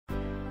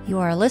You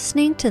are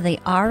listening to the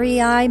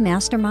REI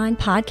Mastermind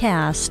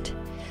Podcast.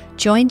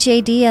 Join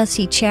JD as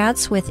he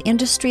chats with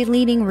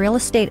industry-leading real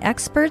estate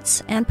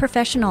experts and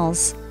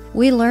professionals.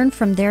 We learn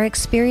from their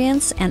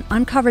experience and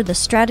uncover the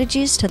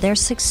strategies to their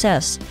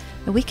success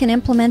that we can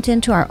implement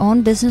into our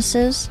own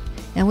businesses,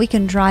 and we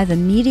can drive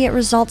immediate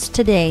results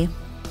today.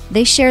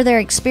 They share their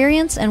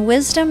experience and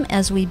wisdom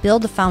as we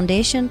build the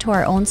foundation to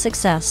our own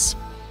success.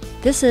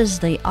 This is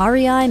the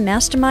REI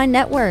Mastermind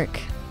Network.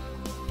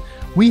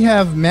 We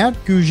have Matt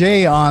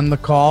Gougé on the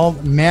call.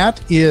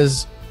 Matt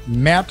is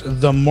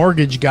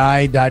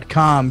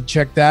mattthemortgageguy.com.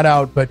 Check that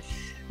out. But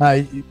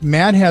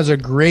Matt has a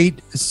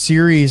great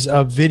series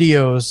of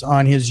videos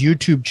on his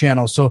YouTube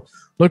channel. So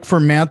look for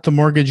Matt the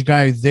Mortgage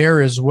Guy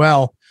there as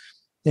well.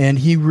 And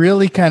he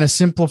really kind of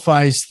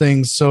simplifies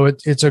things. So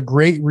it's a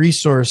great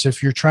resource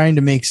if you're trying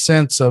to make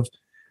sense of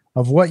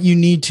what you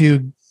need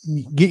to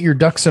get your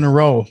ducks in a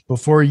row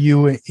before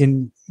you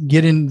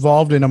get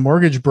involved in a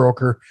mortgage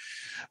broker.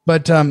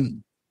 But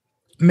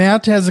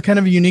Matt has a kind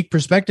of a unique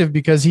perspective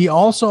because he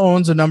also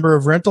owns a number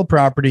of rental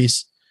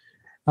properties.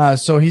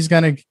 So he's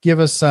going to give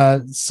us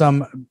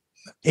some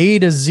A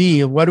to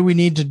Z. What do we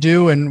need to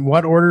do and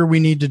what order we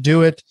need to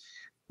do it?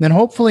 Then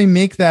hopefully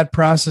make that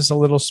process a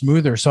little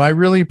smoother. So I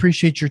really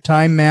appreciate your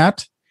time,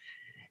 Matt.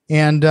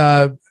 And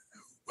I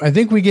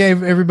think we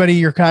gave everybody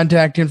your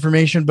contact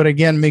information. But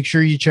again, make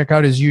sure you check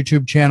out his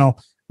YouTube channel,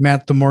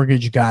 Matt the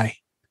Mortgage Guy.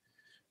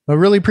 I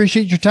really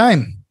appreciate your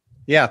time.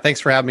 Yeah, thanks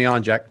for having me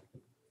on, Jack.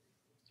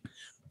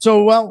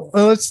 So,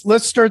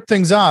 let's start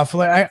things off.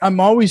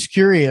 I'm always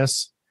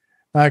curious,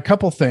 a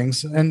couple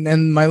things,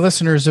 and my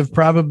listeners have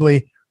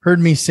probably heard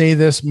me say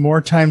this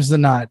more times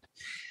than not.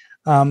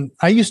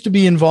 I used to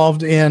be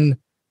involved in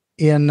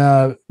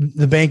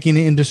the banking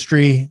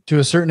industry to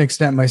a certain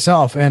extent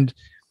myself, and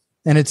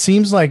it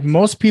seems like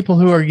most people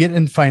who are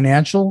getting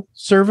financial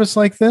service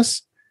like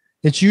this,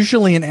 it's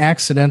usually an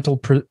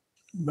accidental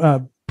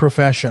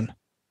profession.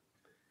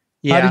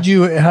 Yeah. How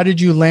did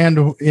you land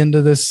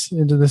into this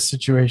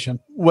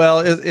situation? Well,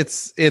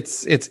 it's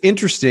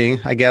interesting,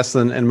 I guess,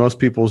 and most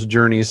people's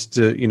journeys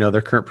to,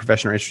 their current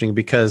profession are interesting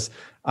because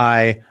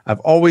I've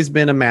always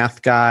been a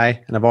math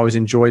guy and I've always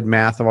enjoyed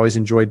math. I've always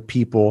enjoyed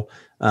people.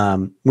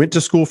 Went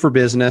to school for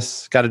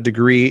business, got a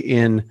degree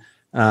in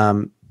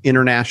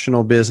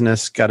international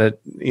business, got a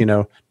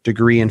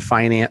degree in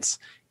finance.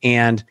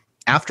 And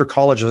after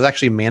college, I was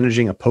actually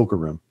managing a poker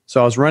room. So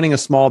I was running a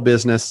small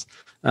business.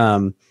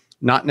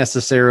 Not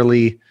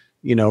necessarily,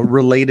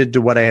 related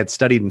to what I had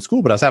studied in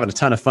school, but I was having a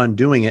ton of fun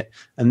doing it.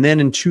 And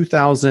then in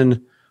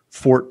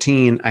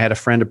 2014, I had a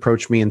friend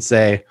approach me and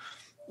say,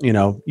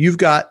 you've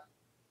got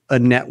a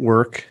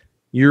network,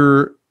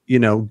 you're,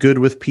 good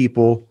with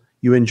people,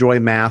 you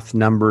enjoy math,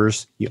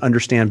 numbers, you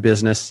understand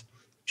business,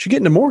 you should get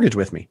into mortgage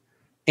with me.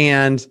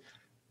 And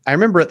I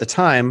remember at the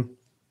time,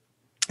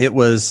 it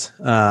was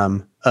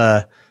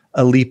a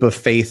leap of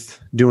faith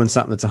doing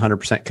something that's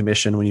 100%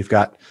 commission when you've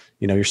got,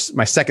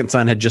 my second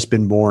son had just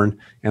been born.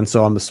 And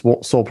so I'm the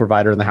sole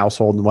provider in the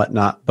household and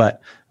whatnot, but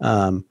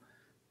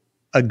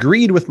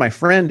agreed with my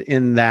friend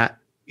in that,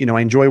 I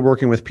enjoy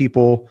working with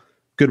people,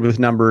 good with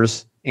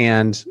numbers,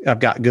 and I've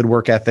got good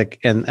work ethic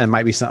and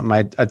might be something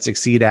I'd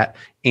succeed at.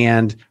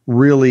 And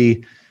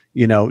really,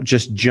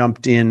 just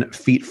jumped in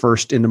feet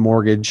first into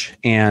mortgage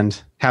and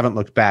haven't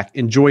looked back,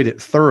 enjoyed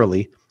it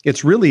thoroughly.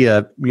 It's really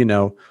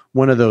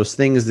one of those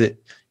things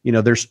that,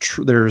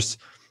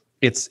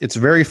 it's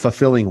very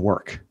fulfilling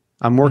work.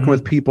 I'm working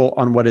with people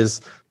on what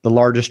is the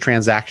largest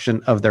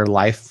transaction of their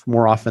life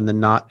more often than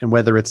not. And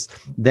whether it's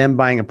them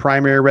buying a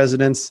primary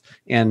residence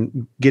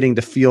and getting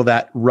to feel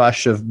that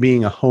rush of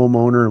being a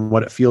homeowner and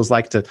what it feels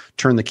like to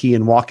turn the key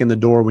and walk in the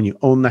door when you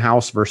own the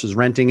house versus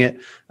renting it,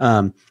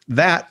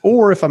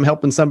 or if I'm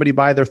helping somebody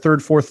buy their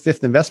third, fourth,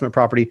 fifth investment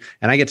property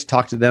and I get to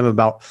talk to them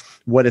about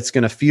what it's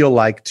going to feel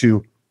like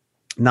to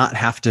not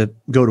have to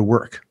go to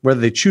work,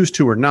 whether they choose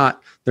to or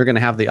not. They're going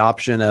to have the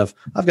option of,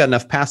 I've got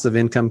enough passive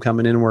income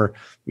coming in where,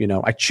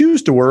 I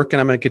choose to work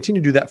and I'm going to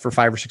continue to do that for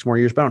 5 or 6 more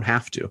years, but I don't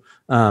have to.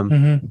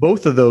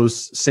 Both of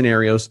those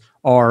scenarios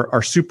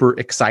are super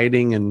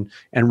exciting and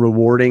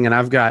rewarding. And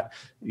I've got,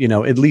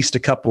 at least a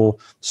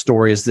couple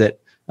stories that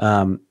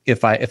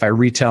if I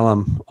retell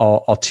them,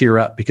 I'll tear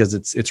up because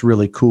it's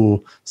really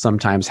cool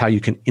sometimes how you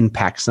can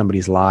impact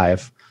somebody's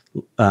life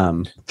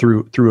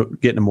through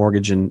getting a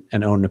mortgage and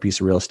owning a piece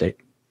of real estate.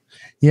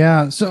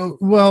 Yeah. So,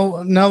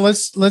 now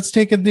let's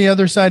take it the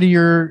other side of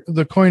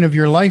the coin of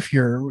your life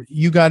here.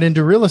 You got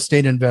into real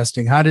estate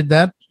investing. How did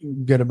that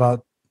get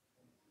about?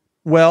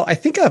 Well, I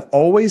think I've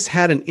always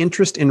had an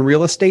interest in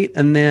real estate.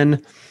 And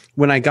then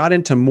when I got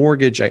into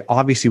mortgage, I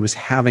obviously was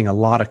having a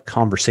lot of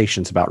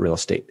conversations about real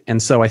estate. And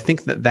so I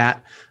think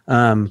that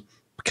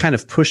kind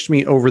of pushed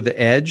me over the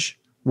edge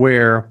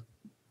where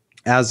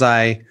as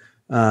I,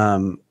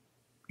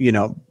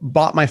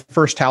 bought my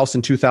first house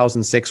in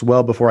 2006,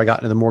 well before I got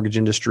into the mortgage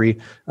industry,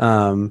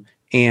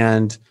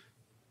 and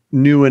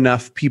knew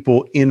enough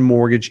people in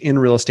mortgage, in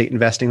real estate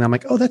investing. And I'm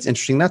like, oh, that's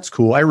interesting. That's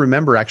cool. I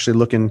remember actually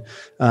looking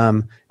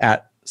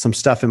at some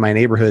stuff in my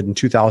neighborhood in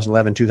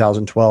 2011,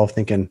 2012,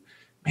 thinking,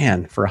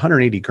 man, for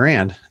 180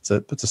 grand, it's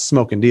a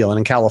smoking deal. And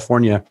in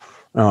California,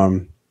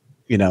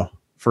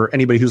 for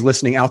anybody who's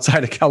listening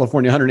outside of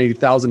California,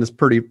 180,000 is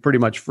pretty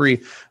much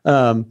free.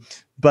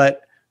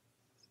 But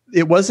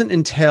it wasn't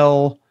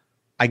until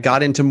I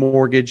got into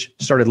mortgage,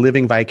 started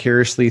living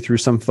vicariously through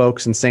some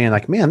folks and saying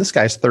like, man, this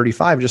guy's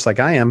 35, just like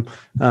I am.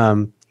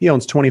 He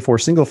owns 24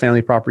 single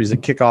family properties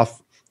that kick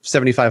off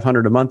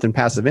 $7,500 a month in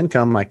passive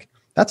income. Like,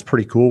 that's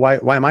pretty cool.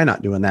 Why am I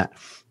not doing that?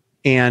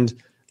 And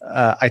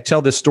I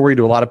tell this story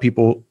to a lot of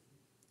people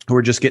who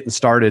are just getting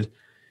started.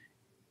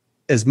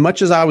 As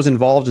much as I was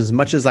involved, as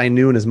much as I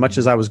knew, and as much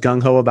as I was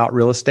gung-ho about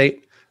real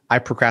estate, I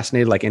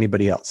procrastinated like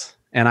anybody else.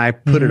 And I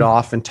put it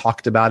off and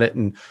talked about it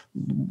and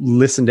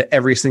listened to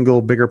every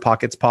single Bigger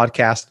Pockets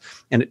podcast.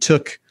 And it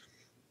took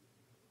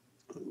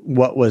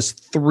what was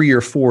 3 or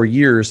 4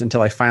 years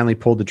until I finally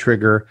pulled the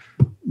trigger,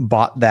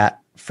 bought that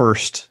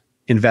first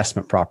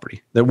investment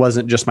property. That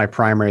wasn't just my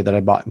primary that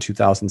I bought in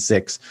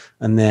 2006.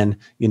 And then,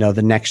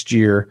 the next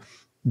year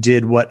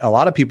did what a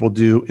lot of people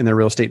do in their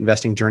real estate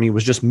investing journey,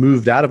 was just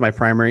moved out of my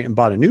primary and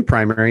bought a new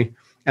primary.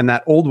 And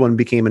that old one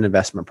became an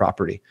investment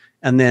property.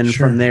 And then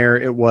from there,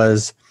 it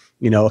was,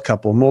 a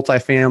couple of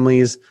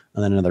multifamilies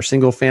and then another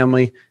single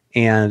family.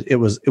 And it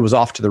was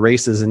off to the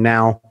races. And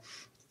now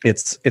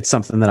it's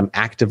something that I'm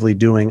actively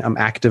doing. I'm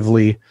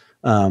actively,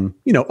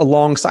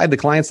 alongside the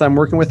clients that I'm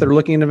working with that are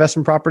looking at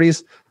investment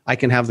properties, I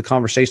can have the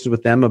conversations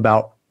with them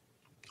about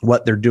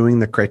what they're doing,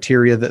 the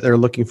criteria that they're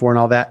looking for and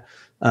all that,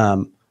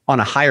 on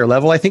a higher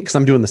level, I think, because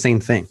I'm doing the same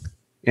thing.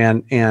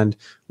 And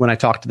when I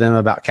talk to them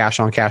about cash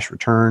on cash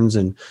returns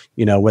and,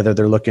 whether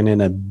they're looking in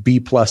a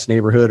B+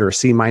 neighborhood or a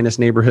C-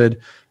 neighborhood,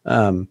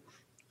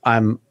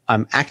 I'm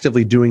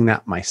actively doing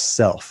that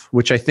myself,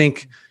 which I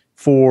think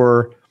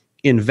for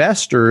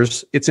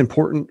investors, it's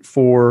important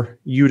for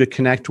you to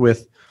connect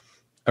with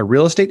a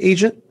real estate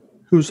agent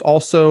who's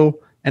also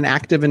an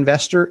active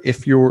investor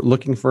if you're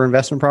looking for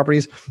investment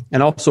properties,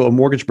 and also a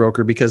mortgage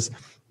broker, because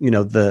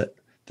the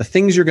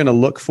things you're going to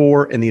look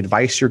for and the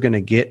advice you're going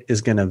to get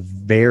is going to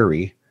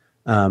vary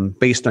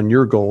based on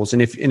your goals.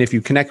 And if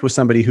you connect with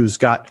somebody who's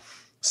got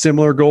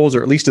similar goals,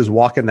 or at least is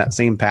walking that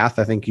same path,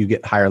 I think you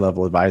get higher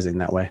level advising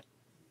that way.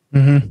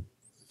 Mm-hmm.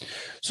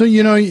 So,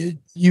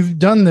 you've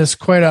done this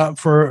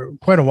for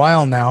quite a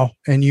while now,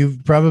 and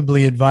you've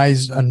probably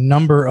advised a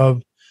number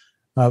of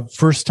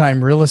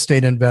first-time real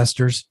estate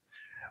investors.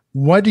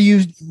 When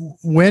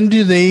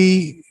do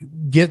they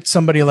get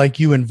somebody like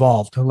you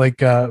involved?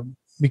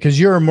 Because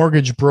you're a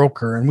mortgage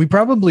broker, and we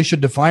probably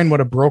should define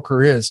what a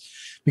broker is,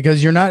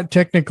 because you're not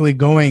technically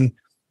going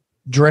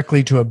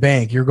directly to a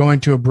bank. You're going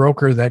to a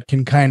broker that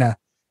can kind of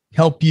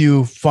help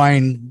you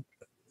find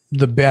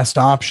the best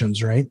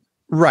options, right?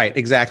 Right,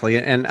 exactly.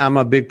 And I'm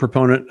a big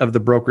proponent of the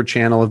broker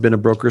channel. I've been a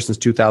broker since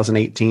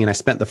 2018. I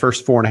spent the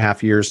first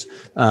 4.5 years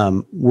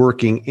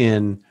working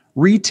in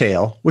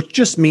retail, which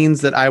just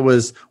means that I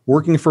was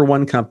working for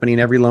one company,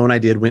 and every loan I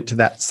did went to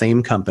that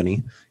same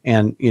company.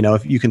 And,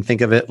 if you can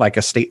think of it like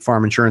a State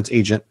Farm insurance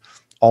agent,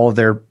 all of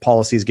their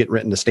policies get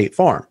written to State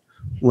Farm.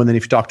 Well, then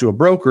if you talk to a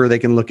broker, they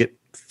can look at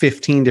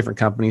 15 different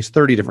companies,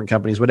 30 different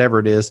companies, whatever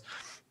it is.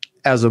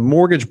 As a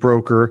mortgage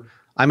broker,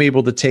 I'm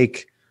able to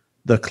take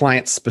the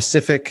client's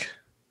specific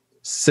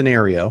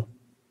scenario,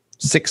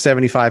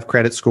 675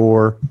 credit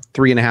score,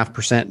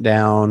 3.5%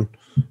 down,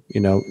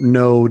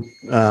 no,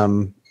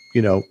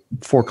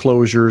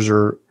 foreclosures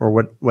or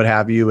what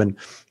have you,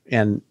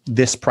 and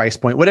this price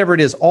point, whatever it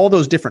is, all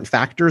those different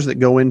factors that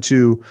go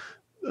into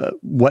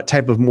what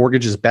type of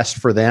mortgage is best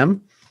for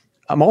them.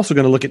 I'm also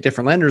going to look at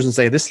different lenders and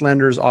say, this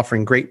lender is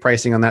offering great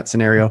pricing on that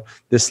scenario.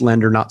 This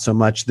lender, not so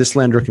much. This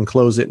lender can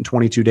close it in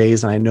 22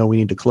 days. And I know we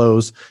need to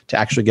close to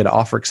actually get an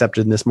offer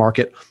accepted in this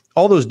market.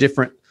 All those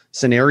different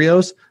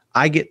scenarios,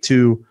 I get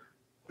to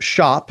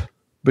shop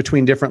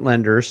between different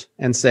lenders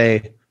and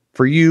say,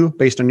 for you,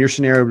 based on your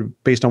scenario,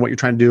 based on what you're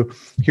trying to do,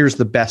 here's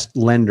the best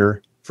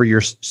lender for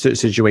your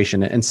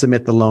situation, and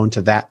submit the loan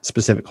to that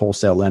specific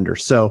wholesale lender.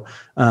 So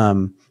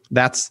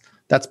that's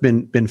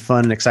been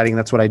fun and exciting.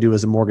 That's what I do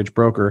as a mortgage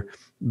broker.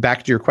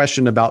 Back to your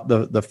question about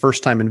the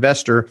first-time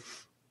investor,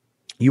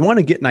 you want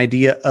to get an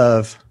idea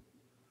of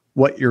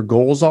what your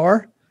goals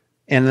are.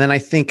 And then I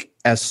think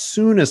as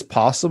soon as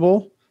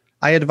possible,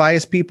 I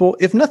advise people,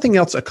 if nothing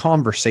else, a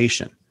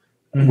conversation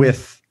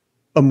with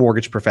a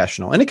mortgage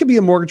professional. And it could be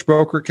a mortgage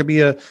broker. It could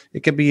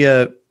be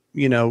a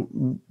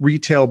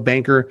retail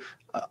banker.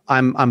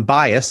 I'm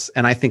biased,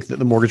 and I think that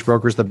the mortgage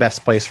broker is the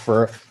best place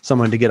for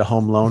someone to get a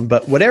home loan.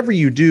 But whatever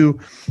you do,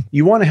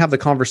 you want to have the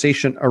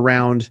conversation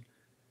around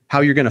how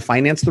you're going to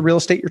finance the real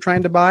estate you're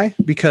trying to buy,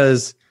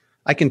 because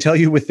I can tell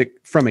you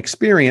from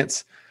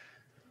experience,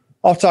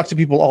 I'll talk to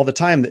people all the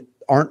time that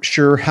aren't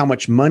sure how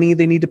much money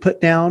they need to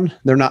put down.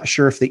 They're not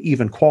sure if they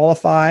even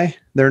qualify.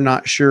 They're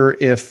not sure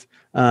if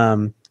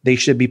they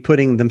should be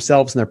putting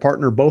themselves and their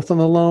partner both on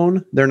the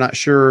loan. They're not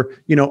sure,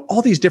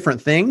 all these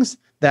different things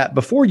that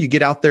before you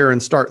get out there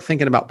and start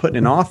thinking about putting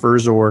in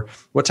offers or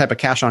what type of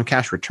cash on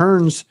cash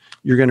returns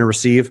you're going to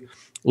receive,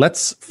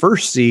 let's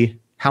first see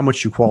how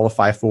much you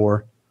qualify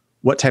for,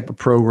 what type of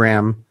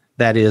program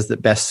that is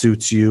that best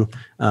suits you,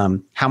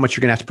 how much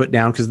you're going to have to put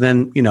down. Because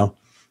then,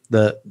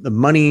 the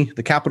money,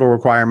 the capital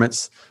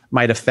requirements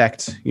might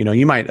affect,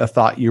 you might have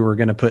thought you were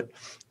going to put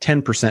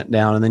 10%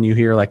 down. And then you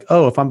hear like,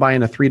 oh, if I'm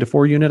buying a 3 to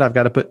 4 unit, I've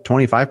got to put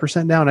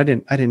 25% down. I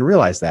didn't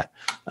realize that.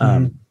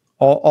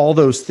 All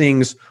those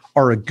things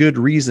are a good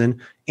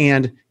reason.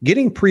 And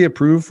getting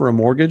pre-approved for a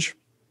mortgage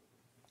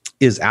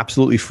is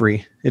absolutely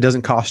free. It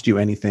doesn't cost you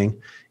anything.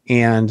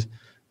 And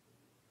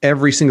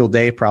every single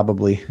day,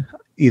 probably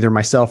either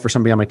myself or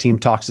somebody on my team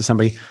talks to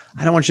somebody,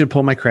 I don't want you to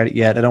pull my credit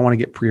yet. I don't want to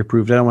get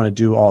pre-approved. I don't want to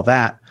do all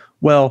that.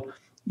 Well,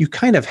 you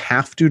kind of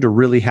have to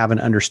really have an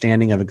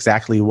understanding of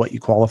exactly what you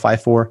qualify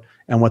for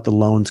and what the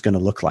loan's going to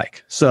look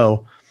like.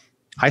 So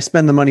I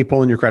spend the money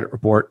pulling your credit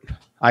report.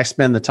 I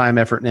spend the time,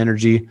 effort, and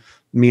energy,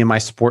 me and my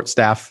support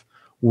staff,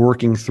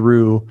 working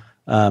through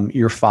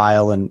your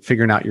file and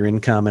figuring out your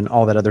income and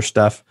all that other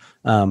stuff.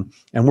 And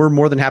we're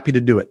more than happy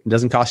to do it. It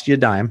doesn't cost you a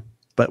dime.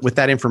 But with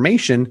that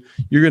information,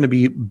 you're going to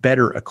be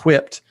better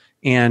equipped,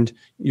 and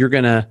you're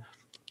going to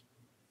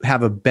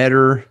have a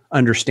better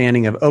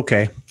understanding of,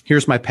 okay,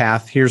 here's my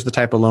path. Here's the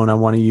type of loan I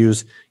want to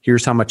use.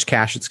 Here's how much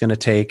cash it's going to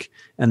take.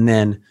 And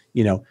then,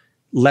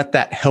 let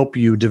that help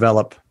you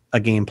develop a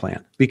game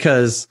plan,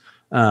 because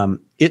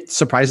it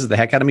surprises the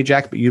heck out of me,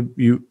 Jack, but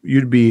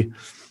you'd be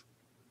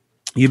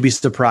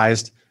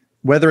surprised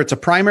whether it's a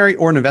primary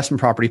or an investment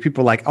property.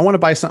 People are like, I want to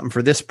buy something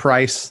for this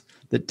price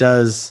that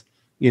does,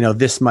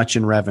 this much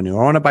in revenue.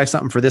 I want to buy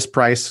something for this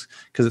price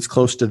because it's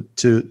close to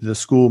the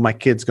school my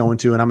kid's going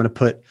to, and I'm going to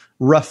put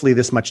roughly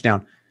this much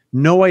down.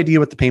 No idea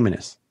what the payment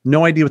is.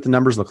 No idea what the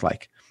numbers look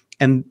like.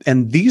 And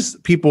these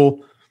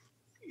people,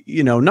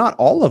 not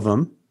all of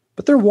them,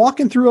 but they're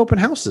walking through open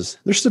houses.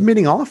 They're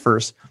submitting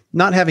offers,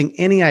 not having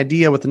any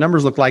idea what the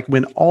numbers look like,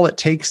 when all it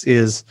takes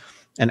is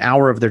an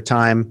hour of their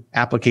time,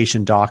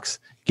 application docs,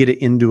 get it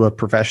into a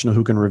professional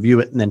who can review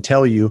it and then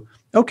tell you,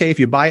 okay, if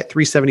you buy it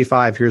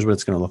 $375, here's what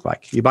it's going to look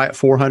like. You buy it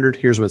 $400,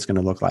 here's what it's going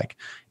to look like.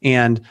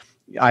 And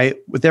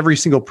with every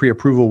single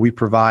pre-approval, we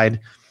provide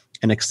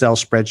an Excel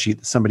spreadsheet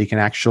that somebody can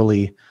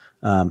actually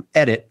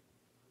edit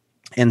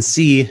and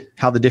see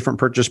how the different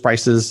purchase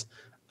prices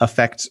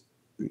affect,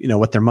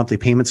 what their monthly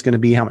payment's going to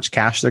be, how much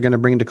cash they're going to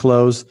bring to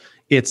close.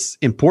 It's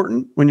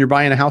important when you're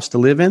buying a house to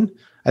live in.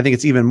 I think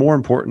it's even more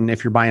important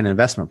if you're buying an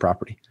investment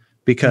property,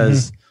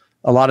 because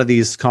a lot of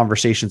these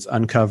conversations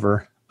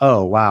uncover,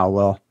 oh, wow,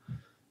 well,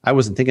 I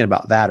wasn't thinking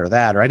about that,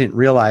 or I didn't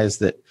realize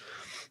that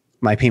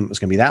my payment was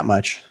going to be that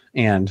much.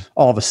 And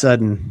all of a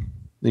sudden,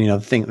 the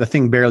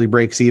thing barely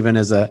breaks even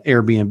as a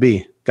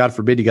Airbnb. God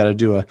forbid you got to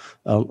do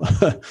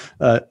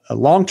a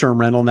long-term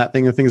rental, and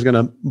the thing's going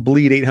to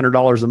bleed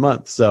 $800 a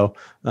month. So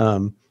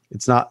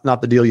it's not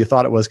the deal you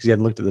thought it was, because you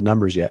hadn't looked at the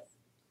numbers yet.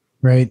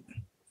 Right.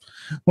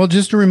 Well,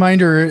 just a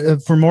reminder,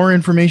 for more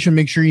information,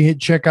 make sure you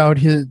check out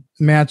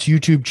Matt's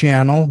YouTube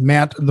channel,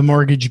 Matt the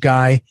Mortgage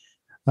Guy,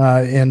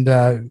 and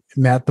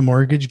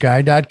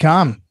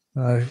mattthemortgageguy.com.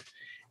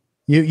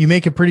 You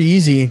make it pretty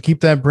easy and keep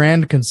that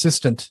brand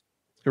consistent.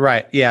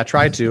 Right. Yeah.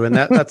 Try to. And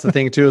that's the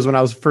thing too, is when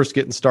I was first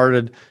getting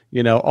started,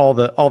 all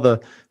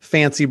the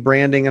fancy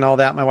branding and all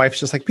that, my wife's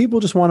just like,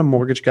 people just want a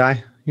mortgage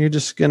guy. You're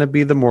just going to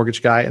be the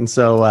mortgage guy. And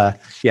so,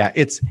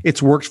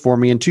 it's worked for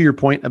me. And to your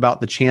point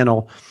about the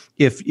channel,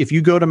 if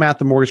you go to Matt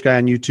the Mortgage Guy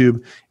on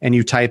YouTube and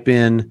you type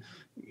in,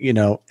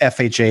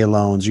 FHA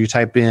loans, you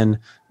type in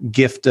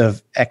gift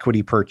of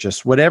equity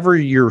purchase, whatever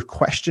your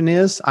question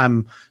is,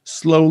 I'm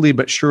slowly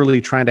but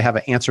surely trying to have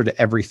an answer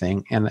to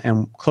everything.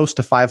 And close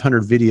to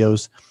 500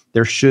 videos,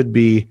 there should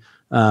be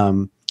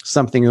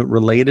something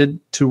related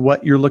to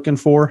what you're looking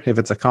for, if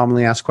it's a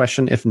commonly asked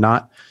question. If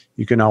not,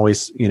 you can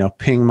always,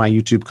 ping my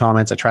YouTube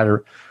comments. I try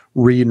to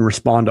read and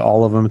respond to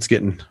all of them. It's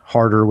getting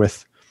harder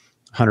with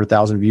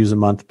 100,000 views a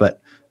month,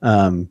 but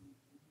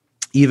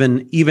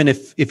even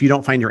if you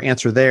don't find your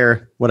answer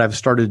there, what I've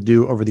started to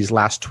do over these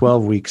last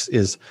 12 weeks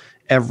is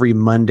every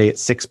Monday at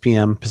 6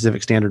 p.m.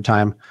 Pacific Standard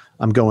Time,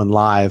 I'm going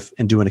live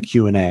and doing a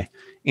Q&A.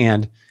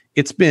 And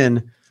it's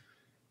been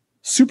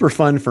super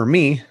fun for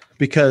me,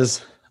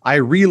 because I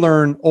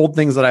relearn old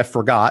things that I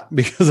forgot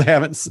because I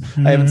haven't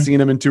seen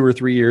them in 2 or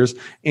 3 years.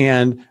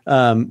 And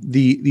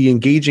the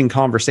engaging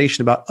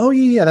conversation about, oh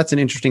yeah, that's an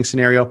interesting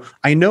scenario.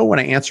 I know when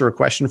I answer a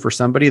question for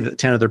somebody that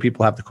 10 other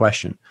people have the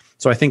question.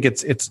 So I think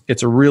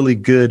it's a really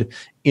good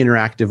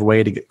interactive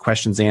way to get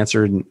questions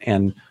answered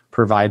and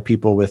provide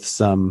people with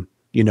some,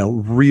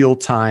 real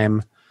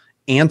time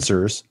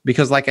answers.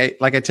 Because like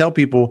I tell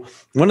people,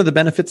 one of the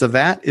benefits of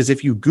that is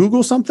if you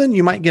Google something,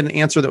 you might get an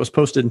answer that was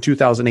posted in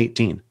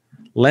 2018.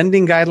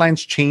 Lending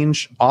guidelines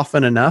change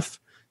often enough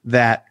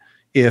that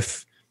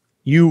if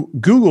you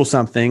Google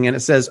something and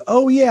it says,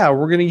 oh yeah,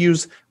 we're going to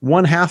use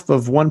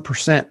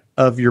 0.5%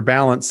 of your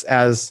balance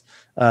as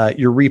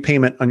your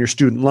repayment on your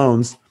student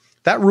loans,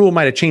 that rule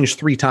might have changed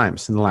 3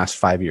 times in the last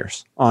 5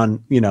 years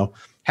on,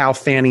 how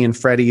Fannie and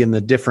Freddie and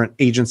the different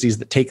agencies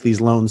that take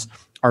these loans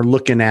are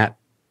looking at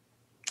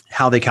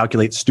how they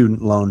calculate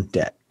student loan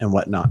debt and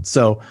whatnot.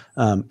 So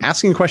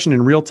asking a question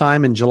in real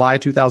time in July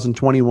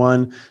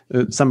 2021,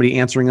 somebody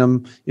answering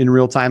them in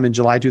real time in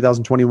July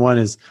 2021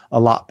 is a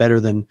lot better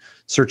than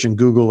searching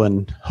Google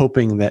and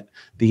hoping that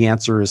the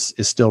answer is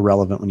still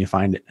relevant when you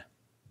find it.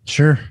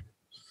 Sure.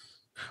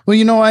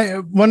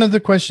 Well, one of the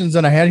questions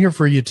that I had here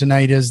for you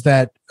tonight is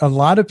that a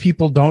lot of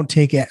people don't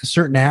take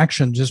certain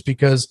action just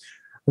because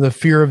of the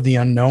fear of the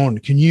unknown.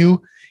 Can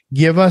you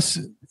give us,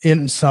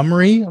 in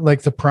summary,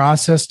 like the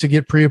process to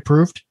get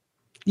pre-approved?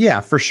 Yeah,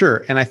 for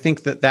sure. And I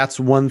think that that's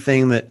one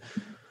thing that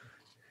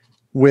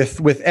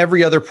with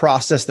every other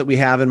process that we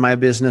have in my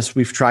business,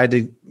 we've tried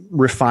to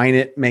refine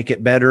it, make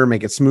it better,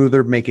 make it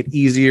smoother, make it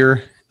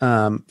easier.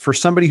 For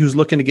somebody who's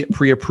looking to get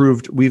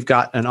pre-approved, we've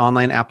got an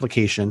online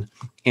application,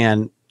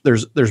 and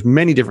there's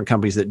many different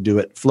companies that do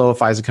it.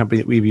 Flowify is a company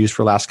that we've used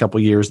for the last couple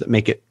of years that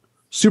make it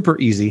super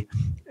easy,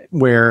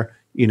 where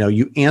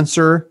you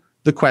answer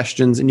the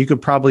questions, and you could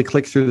probably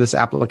click through this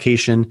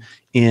application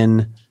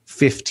in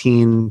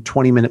 15,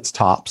 20 minutes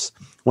tops.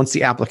 Once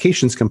the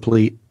application's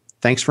complete,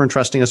 thanks for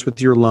entrusting us with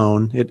your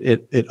loan.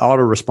 It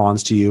auto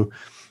responds to you.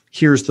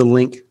 Here's the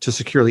link to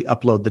securely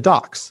upload the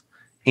docs.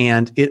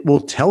 And it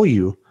will tell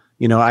you,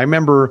 I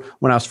remember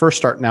when I was first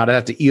starting out, I'd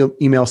have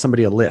to email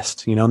somebody a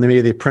list, and maybe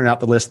they printed out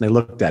the list and they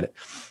looked at it.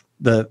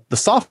 The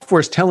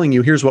software is telling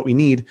you, here's what we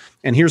need,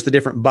 and here's the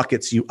different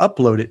buckets you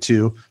upload it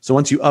to. So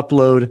once you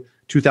upload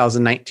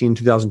 2019,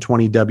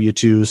 2020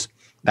 W-2s,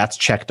 that's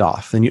checked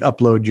off. Then you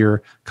upload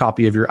your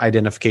copy of your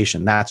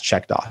identification, that's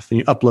checked off. And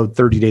you upload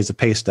 30 days of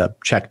pay stub,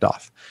 checked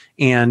off.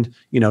 And,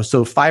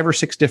 so 5 or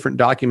 6 different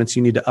documents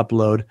you need to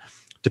upload,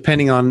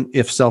 depending on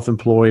if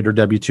self-employed or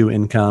W-2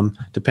 income,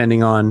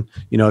 depending on,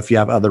 if you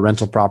have other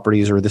rental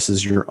properties or this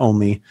is your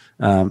only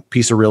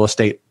piece of real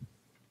estate.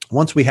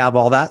 Once we have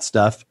all that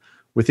stuff,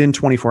 within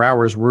 24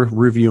 hours, we're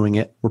reviewing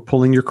it. We're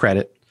pulling your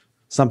credit.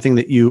 Something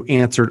that you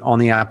answered on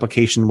the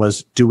application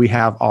was, do we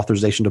have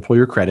authorization to pull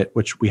your credit,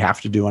 which we have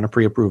to do on a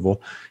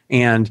pre-approval.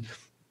 And,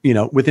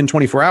 within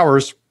 24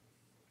 hours,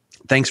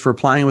 thanks for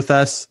applying with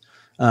us.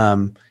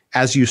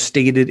 As you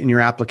stated in your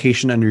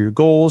application under your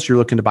goals, you're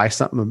looking to buy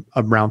something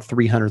around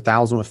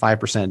 $300,000 with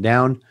 5%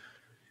 down.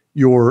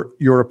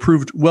 You're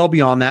approved well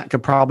beyond that,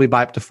 could probably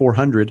buy up to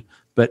 $400,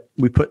 but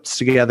we put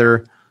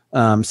together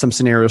some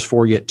scenarios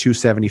for you at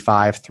 $275,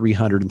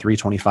 $300, and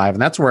 $325.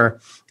 And that's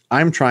where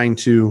I'm trying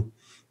to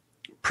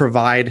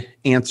provide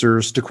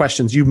answers to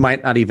questions you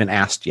might not even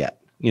asked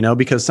yet,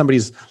 because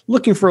somebody's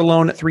looking for a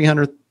loan at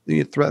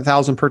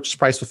 $300,000 purchase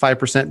price with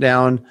 5%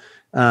 down.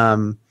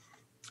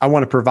 I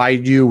want to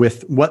provide you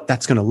with what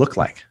that's going to look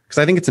like, because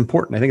I think it's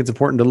important. I think it's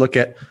important to look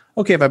at,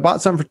 okay, if I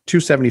bought something for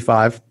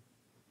 $275,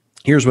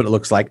 here's what it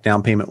looks like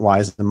down payment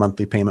wise and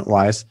monthly payment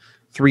wise.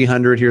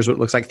 $300, here's what it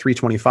looks like,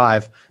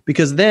 $325.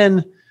 Because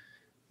then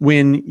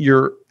when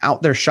you're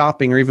out there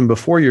shopping, or even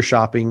before you're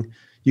shopping,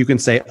 you can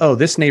say, oh,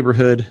 this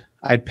neighborhood,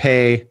 I'd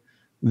pay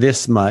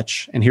this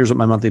much, and here's what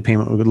my monthly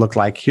payment would look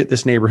like. Hit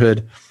this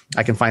neighborhood,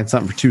 I can find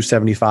something for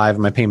 $275, and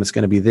my payment's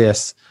going to be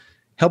this.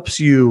 Helps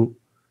you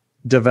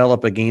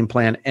develop a game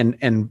plan. And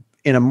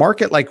in a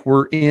market like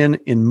we're in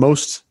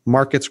most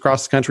markets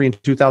across the country in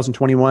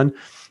 2021,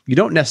 you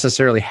don't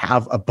necessarily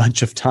have a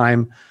bunch of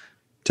time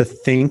to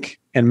think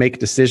and make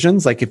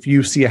decisions. Like if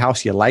you see a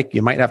house you like,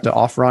 you might have to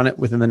offer on it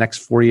within the next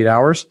 48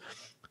 hours.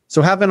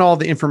 So having all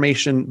the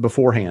information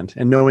beforehand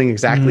and knowing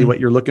exactly what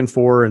you're looking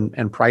for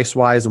and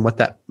price-wise and what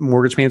that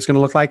mortgage payment's going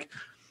to look like,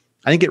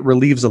 I think it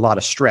relieves a lot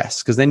of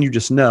stress, because then you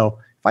just know,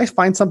 if I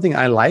find something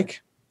I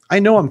like, I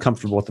know I'm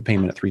comfortable with the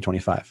payment at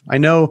 $325. I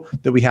know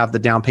that we have the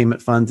down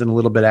payment funds and a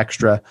little bit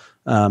extra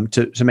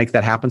to make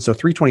that happen. So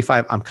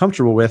 $325 I'm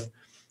comfortable with.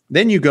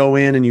 Then you go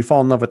in and you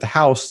fall in love with the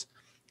house.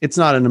 It's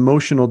not an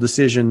emotional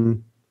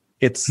decision.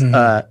 It's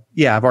I've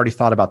already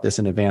thought about this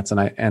in advance,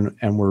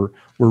 and we're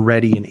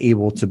ready and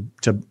able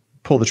to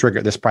pull the trigger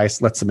at this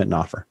price. Let's submit an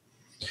offer.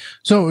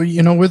 So,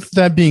 with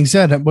that being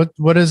said,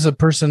 what is a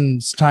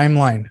person's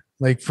timeline?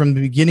 Like from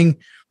the beginning,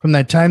 from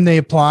that time they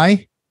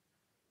apply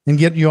and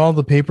get you all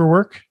the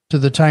paperwork to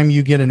the time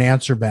you get an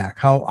answer back?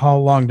 How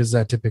long does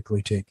that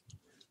typically take?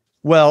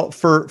 Well,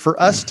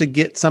 for us to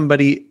get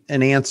somebody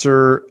an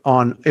answer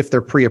on if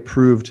they're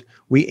pre-approved,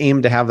 we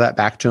aim to have that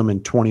back to them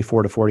in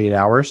 24 to 48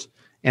 hours.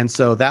 And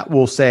so that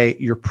will say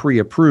you're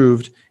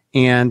pre-approved.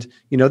 And,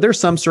 there's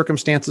some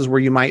circumstances where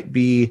you might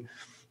be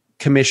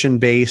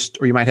commission-based,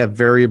 or you might have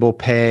variable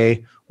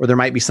pay, or there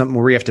might be something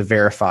where we have to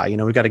verify.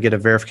 We've got to get a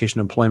verification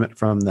of employment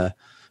from the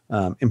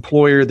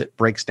employer that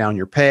breaks down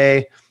your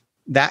pay.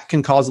 That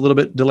can cause a little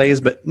bit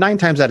delays, but 9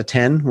 times out of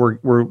 10,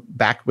 we're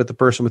back with the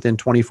person within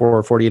 24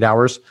 or 48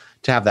 hours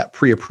to have that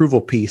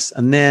pre-approval piece.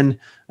 And then,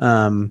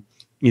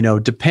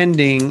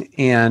 depending,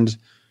 and,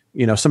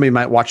 somebody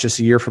might watch this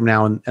a year from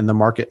now and the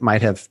market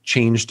might have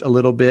changed a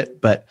little bit,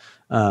 but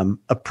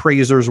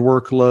appraiser's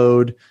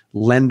workload,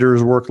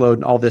 lender's workload,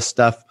 and all this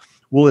stuff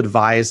will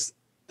advise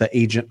the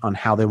agent on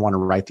how they want to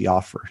write the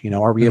offer.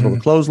 Are we able to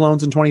close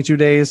loans in 22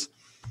 days?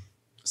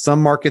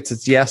 Some markets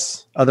it's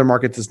yes, other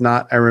markets it's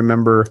not. I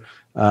remember,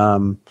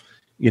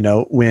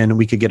 when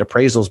we could get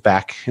appraisals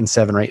back in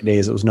 7 or 8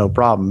 days, it was no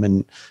problem.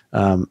 And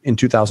in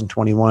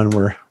 2021,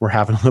 we're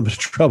having a little bit of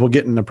trouble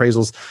getting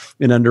appraisals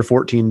in under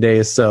 14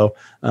 days. So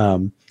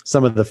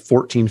some of the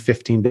 14,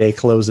 15-day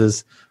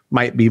closes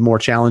might be more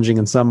challenging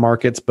in some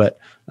markets, but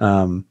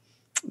the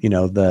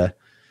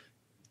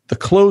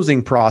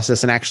closing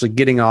process and actually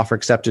getting offer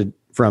accepted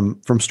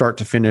from start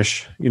to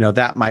finish,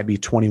 that might be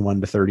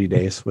 21 to 30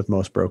 days with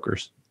most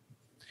brokers.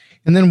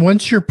 And then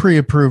once you're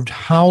pre-approved,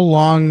 how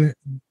long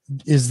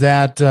is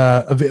that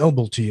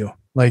available to you?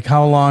 Like,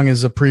 how long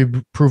is a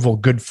pre-approval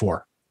good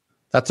for?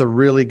 That's a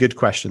really good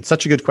question.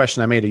 Such a good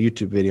question. I made a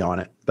YouTube video on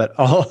it, but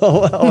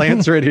I'll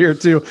answer it here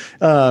too.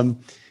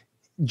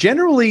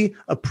 Generally,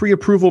 a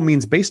pre-approval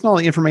means based on all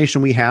the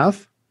information we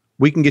have,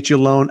 we can get you a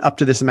loan up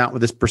to this amount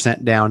with this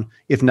percent down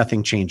if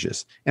nothing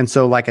changes. And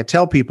so like I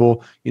tell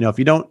people, if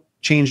you don't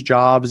change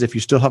jobs, if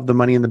you still have the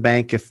money in the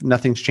bank, if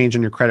nothing's changed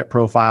on your credit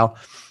profile,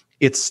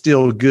 it's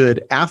still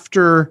good.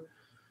 After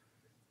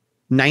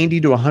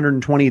 90 to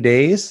 120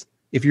 days,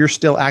 if you're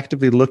still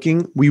actively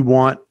looking, we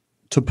want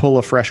to pull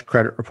a fresh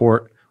credit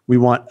report. We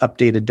want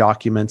updated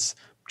documents,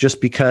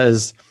 just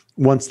because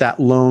once that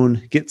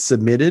loan gets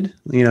submitted,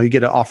 you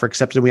get an offer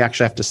accepted, we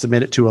actually have to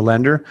submit it to a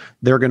lender.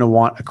 They're going to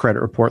want a credit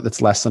report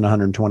that's less than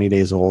 120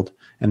 days old,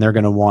 and they're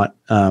going to want,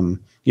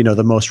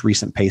 the most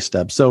recent pay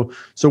stub. So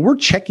we're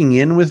checking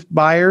in with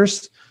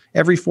buyers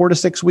every 4 to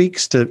 6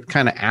 weeks to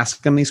kind of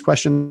ask them these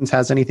questions.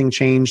 Has anything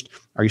changed?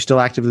 Are you still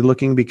actively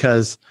looking?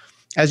 Because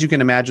as you can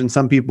imagine,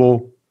 some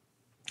people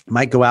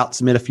might go out,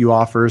 submit a few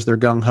offers, they're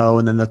gung-ho,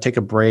 and then they'll take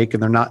a break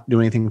and they're not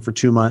doing anything for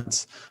 2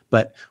 months.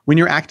 But when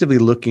you're actively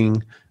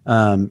looking,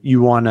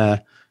 you want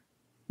to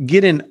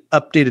get in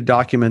updated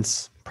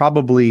documents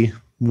probably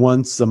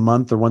once a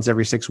month or once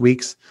every 6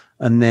 weeks,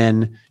 and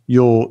then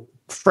you'll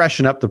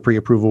freshen up the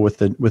pre-approval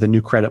with a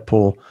new credit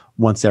pull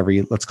once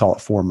every, let's call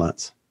it 4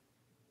 months.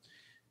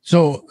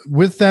 So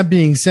with that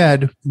being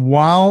said,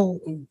 while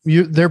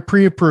they're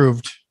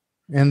pre-approved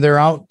and they're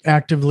out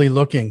actively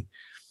looking,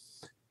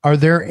 are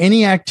there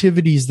any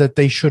activities that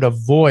they should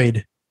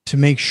avoid to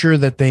make sure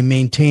that they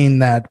maintain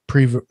that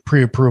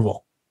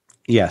pre-approval?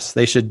 Yes,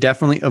 they should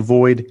definitely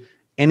avoid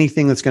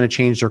anything that's going to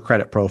change their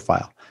credit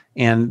profile.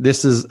 And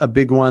this is a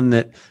big one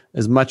that,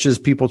 as much as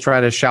people try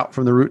to shout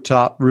from the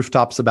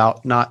rooftops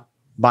about not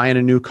buying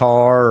a new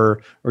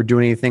car or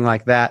doing anything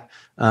like that,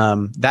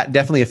 that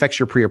definitely affects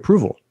your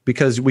pre-approval,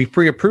 because we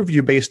pre-approve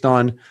you based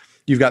on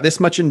you've got this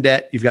much in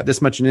debt, you've got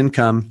this much in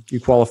income,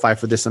 you qualify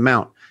for this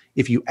amount.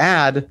 If you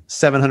add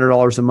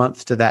 $700 a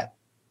month to that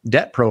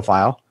debt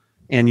profile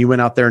and you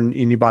went out there and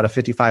you bought a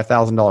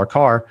 $55,000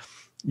 car,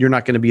 you're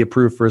not going to be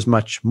approved for as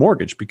much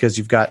mortgage because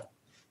you've got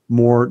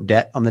more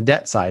debt on the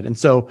debt side. And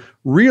so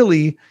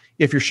really,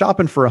 if you're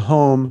shopping for a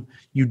home,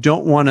 you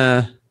don't want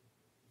to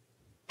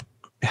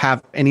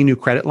have any new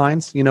credit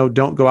lines.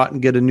 Don't go out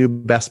and get a new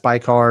Best Buy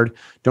card.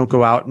 Don't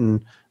go out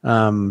and,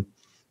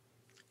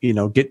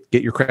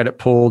 get your credit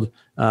pulled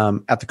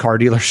at the car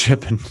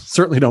dealership, and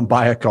certainly don't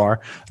buy a car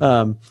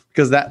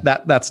because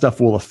that stuff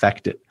will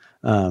affect it.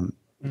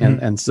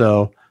 And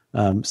so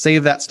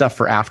save that stuff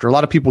for after. A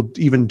lot of people,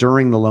 even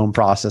during the loan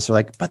process, are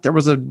like, but there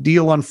was a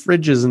deal on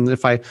fridges, and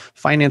if I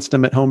financed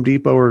them at Home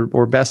Depot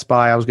or Best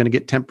Buy, I was going to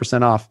get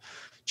 10% off.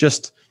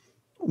 Just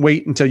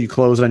wait until you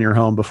close on your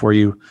home before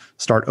you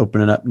start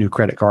opening up new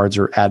credit cards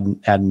or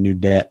adding new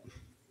debt.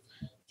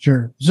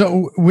 Sure.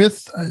 So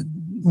with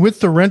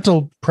the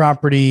rental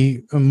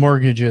property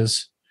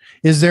mortgages,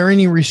 is there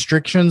any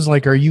restrictions?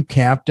 Like, are you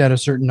capped at a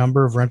certain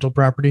number of rental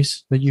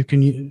properties that you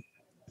can use?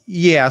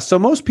 Yeah. So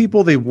most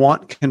people, they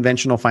want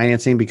conventional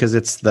financing because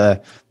it's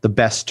the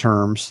best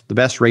terms, the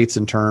best rates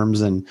and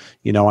terms. And,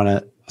 on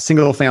a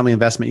single family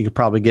investment, you could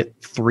probably get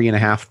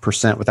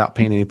 3.5% without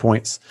paying any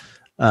points.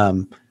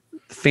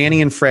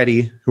 Fannie and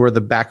Freddie, who are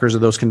the backers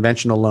of those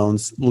conventional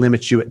loans,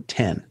 limit you at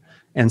 10.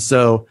 And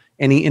so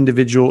any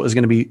individual is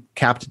going to be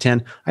capped at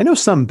 10. I know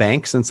some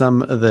banks and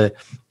some of the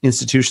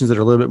institutions that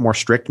are a little bit more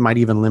strict might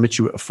even limit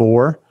you at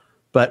 4.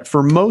 But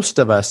for most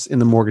of us in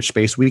the mortgage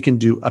space, we can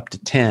do up to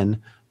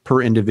 10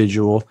 per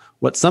individual.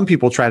 What some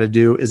people try to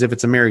do is, if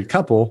it's a married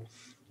couple,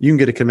 you can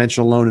get a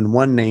conventional loan in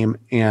one name,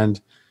 and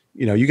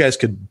you guys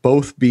could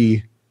both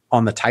be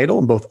on the title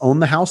and both own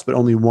the house, but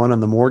only one on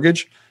the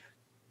mortgage.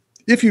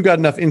 If you've got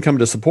enough income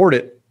to support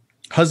it,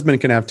 husband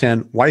can have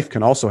 10, wife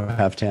can also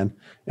have 10.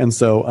 And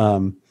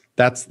so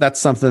that's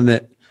something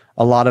that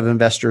a lot of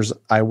investors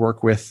I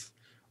work with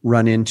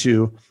run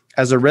into.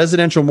 As a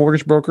residential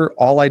mortgage broker,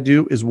 all I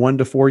do is 1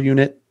 to 4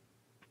 unit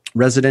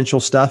residential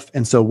stuff.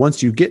 And so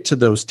once you get to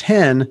those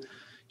 10,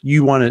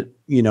 you want to,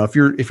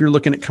 if you're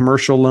looking at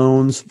commercial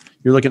loans,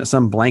 you're looking at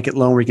some blanket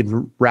loan where you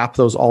can wrap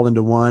those all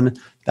into one.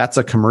 That's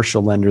a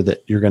commercial lender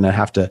that you're going to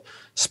have to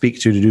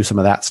speak to do some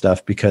of that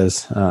stuff,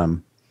 because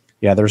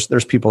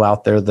there's people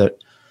out there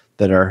that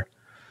are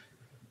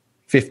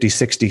 50,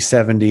 60,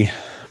 70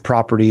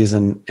 properties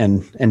and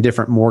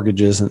different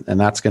mortgages. And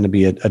that's going to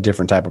be a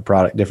different type of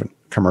product, different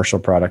commercial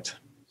product.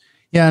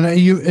 Yeah.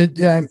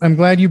 And I'm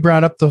glad you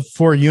brought up the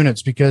 4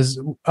 units, because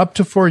up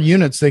to 4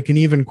 units, they can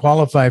even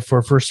qualify for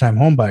a first-time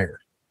home buyer.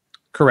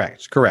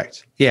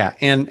 Correct. Yeah.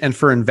 And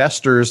for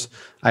investors,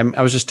 I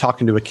was just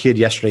talking to a kid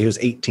yesterday who's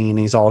 18 and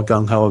he's all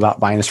gung ho about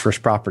buying his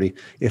first property.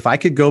 If I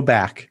could go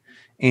back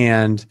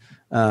and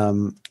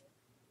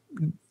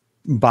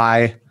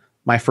buy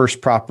my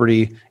first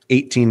property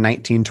 18,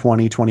 19,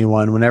 20,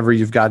 21, whenever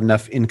you've got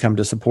enough income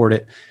to support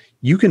it,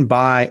 you can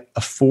buy a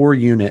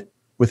 4-unit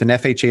with an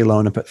FHA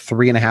loan and put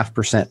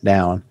 3.5%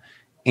 down.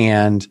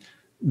 And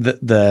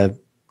the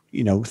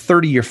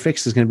 30-year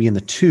fix is going to be in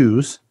the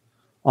 2s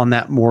on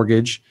that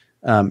mortgage.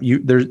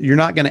 You're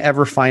not going to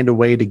ever find a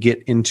way to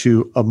get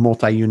into a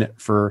multi-unit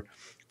for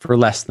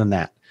less than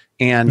that.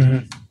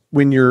 And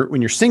when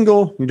you're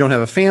single, you don't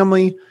have a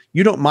family,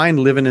 you don't mind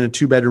living in a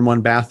 2-bedroom,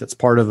 1-bath that's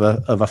part of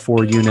a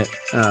 4-unit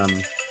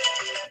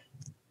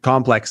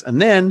complex.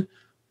 And then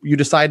you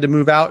decide to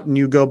move out and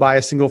you go buy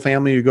a single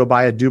family, you go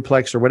buy a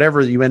duplex or whatever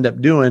you end up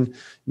doing.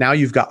 Now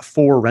you've got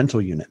 4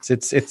 rental units.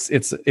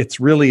 It's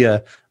really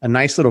a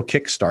nice little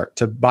kickstart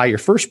to buy your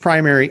first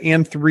primary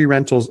and 3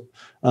 rentals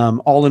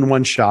all in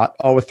one shot,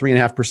 all with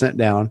 3.5%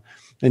 down.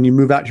 And you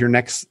move out to your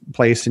next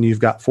place and you've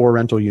got 4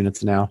 rental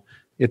units now.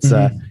 It's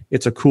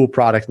a cool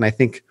product. And I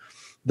think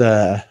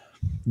the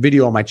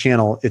video on my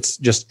channel, it's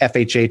just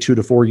FHA 2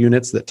 to 4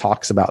 units that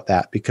talks about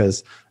that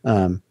because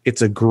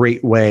it's a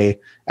great way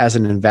as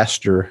an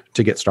investor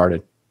to get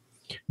started.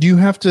 Do you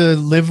have to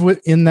live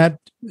in that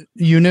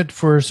unit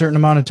for a certain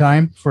amount of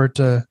time for it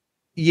to?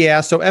 Yeah.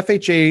 So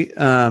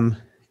FHA,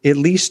 at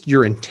least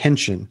your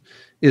intention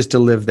is to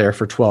live there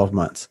for 12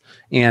 months.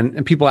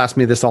 And people ask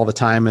me this all the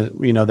time.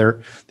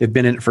 They've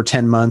been in it for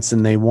 10 months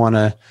and they want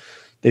to,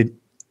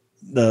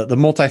 the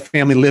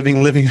multifamily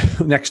living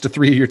next to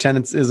 3 of your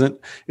tenants isn't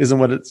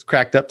what it's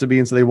cracked up to be.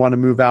 And so they want to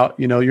move out.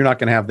 You're not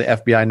going to have the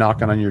FBI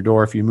knocking on your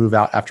door if you move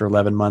out after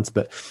 11 months.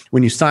 But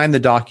when you sign the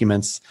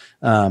documents,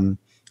 the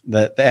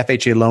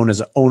FHA loan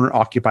is an owner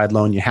occupied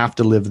loan. You have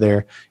to live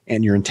there.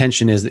 And your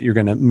intention is that you're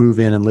going to move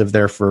in and live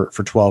there for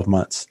 12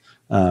 months.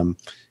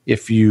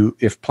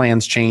 If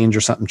plans change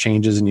or something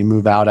changes and you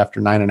move out after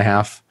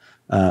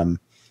 9.5,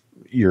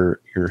 you're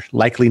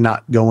likely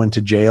not going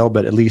to jail,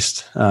 but at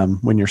least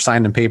when you're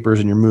signing papers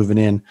and you're moving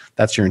in,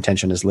 that's your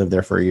intention, is live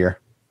there for a year.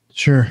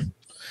 Sure.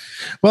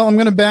 Well, I'm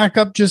going to back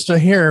up just a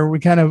hair. We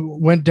kind of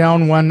went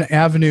down one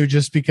avenue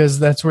just because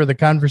that's where the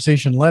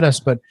conversation led us.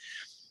 But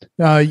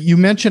you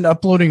mentioned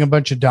uploading a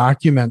bunch of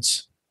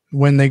documents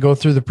when they go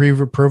through the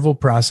pre-approval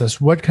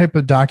process. What type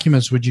of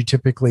documents would you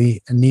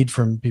typically need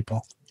from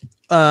people?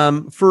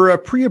 For a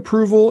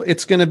pre-approval,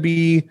 it's going to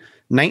be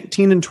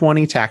 19 and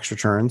 20 tax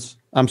returns.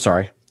 I'm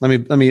sorry. Let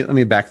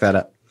me back that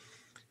up.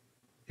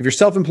 If you're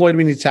self-employed,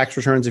 we need tax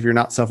returns. If you're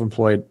not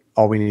self-employed,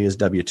 all we need is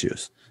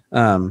W-2s.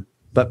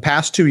 But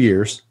past 2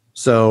 years.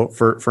 So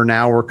for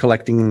now, we're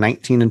collecting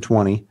 19 and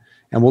 20,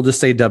 and we'll just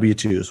say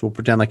W-2s. We'll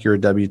pretend like you're a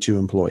W-2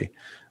 employee.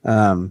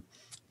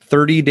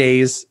 30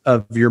 days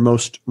of your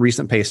most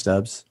recent pay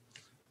stubs,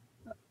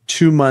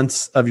 2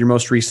 months of your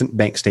most recent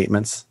bank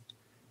statements,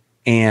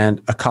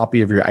 and a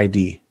copy of your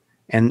ID.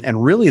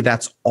 And really,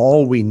 that's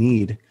all we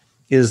need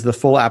is the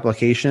full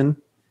application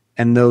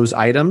and those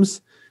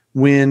items.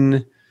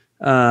 When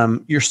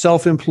you're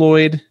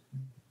self-employed,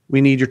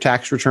 we need your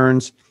tax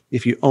returns.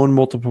 If you own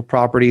multiple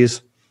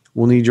properties,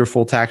 we'll need your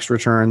full tax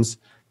returns.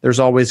 There's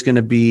always going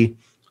to be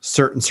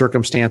certain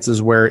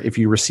circumstances where if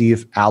you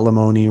receive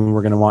alimony,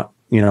 we're going to want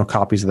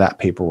copies of that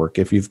paperwork.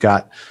 If you've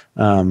got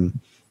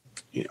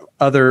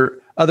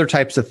other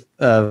types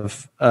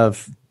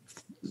of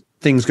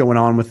things going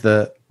on with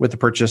the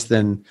purchase,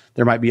 then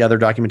there might be other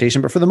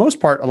documentation. But for the most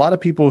part, a lot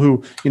of people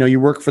who, you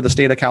work for the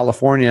state of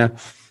California,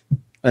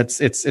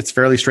 it's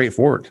fairly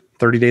straightforward.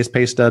 30 days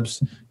pay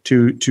stubs,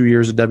 2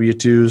 years of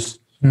W-2s,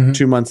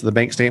 2 months of the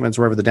bank statements,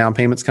 wherever the down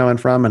payment's coming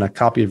from, and a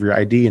copy of your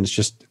ID. And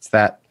it's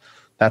that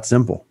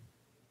simple.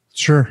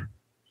 Sure.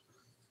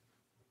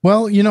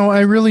 Well,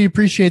 I really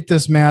appreciate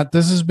this, Matt.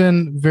 This has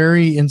been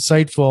very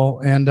insightful.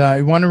 And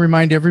I want to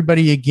remind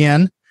everybody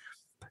again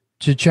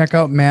to check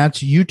out Matt's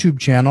YouTube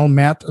channel,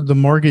 Matt the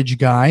Mortgage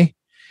Guy.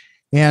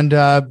 And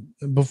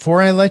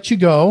before I let you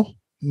go,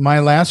 my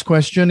last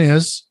question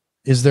is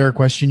there a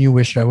question you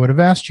wish I would have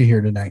asked you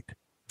here tonight?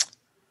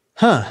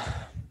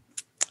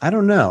 I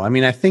don't know. I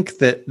mean, I think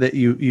that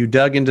you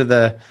dug into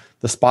the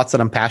spots that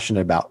I'm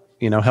passionate about,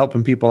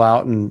 helping people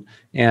out and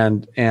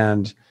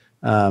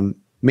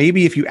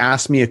maybe if you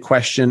ask me a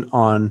question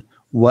on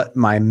what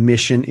my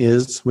mission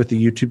is with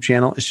the YouTube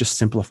channel, it's just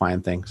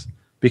simplifying things.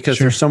 Because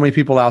There's so many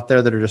people out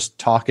there that are just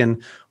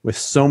talking with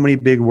so many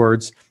big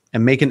words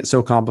and making it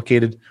so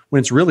complicated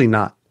when it's really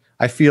not.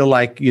 I feel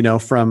like,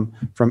 from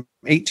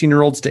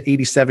 18-year-olds to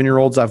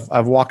 87-year-olds,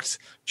 I've walked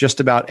just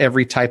about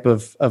every type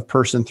of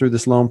person through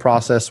this loan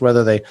process,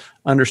 whether they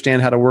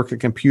understand how to work a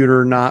computer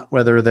or not,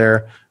 whether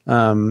they're,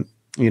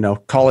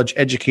 college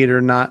educated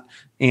or not.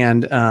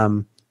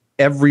 And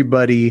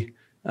everybody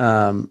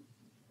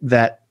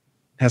that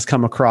has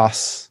come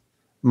across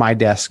my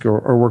desk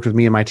or worked with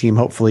me and my team,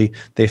 hopefully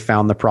they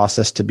found the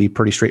process to be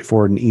pretty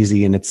straightforward and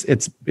easy. And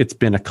it's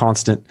been a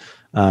constant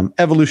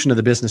evolution of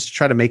the business to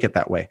try to make it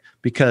that way,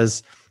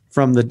 because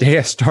from the day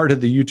I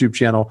started the YouTube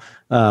channel,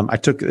 I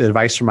took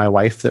advice from my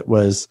wife that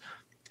was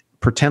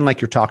pretend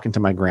like you're talking to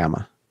my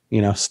grandma.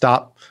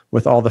 Stop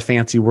with all the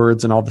fancy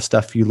words and all the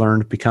stuff you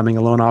learned becoming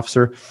a loan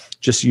officer.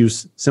 Just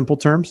use simple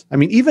terms. I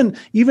mean,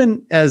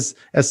 even as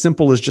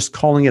simple as just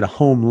calling it a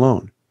home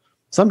loan.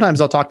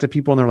 Sometimes I'll talk to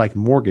people and they're like,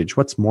 mortgage.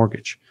 What's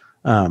mortgage?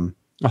 A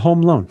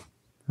home loan.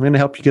 I'm going to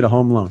help you get a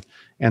home loan.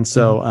 And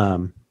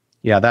so,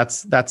 that's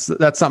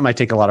something I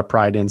take a lot of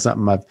pride in.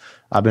 Something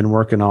I've been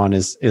working on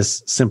is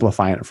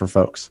simplifying it for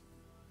folks.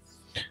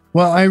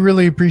 Well, I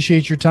really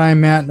appreciate your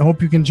time, Matt, and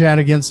hope you can chat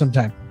again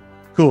sometime.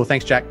 Cool.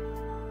 Thanks, Jack.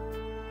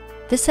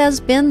 This has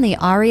been the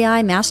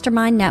REI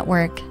Mastermind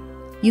Network.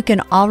 You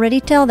can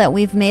already tell that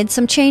we've made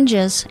some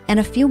changes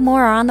and a few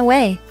more are on the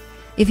way.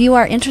 If you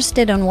are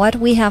interested in what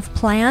we have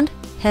planned,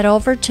 head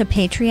over to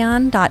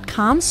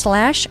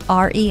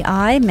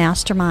patreon.com/REI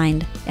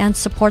Mastermind and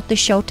support the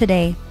show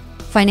today.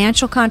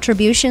 Financial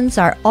contributions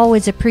are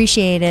always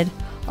appreciated,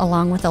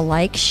 along with a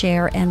like,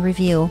 share, and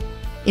review.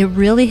 It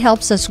really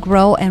helps us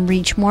grow and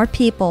reach more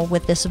people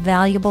with this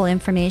valuable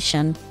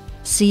information.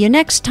 See you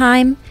next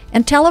time,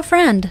 and tell a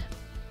friend.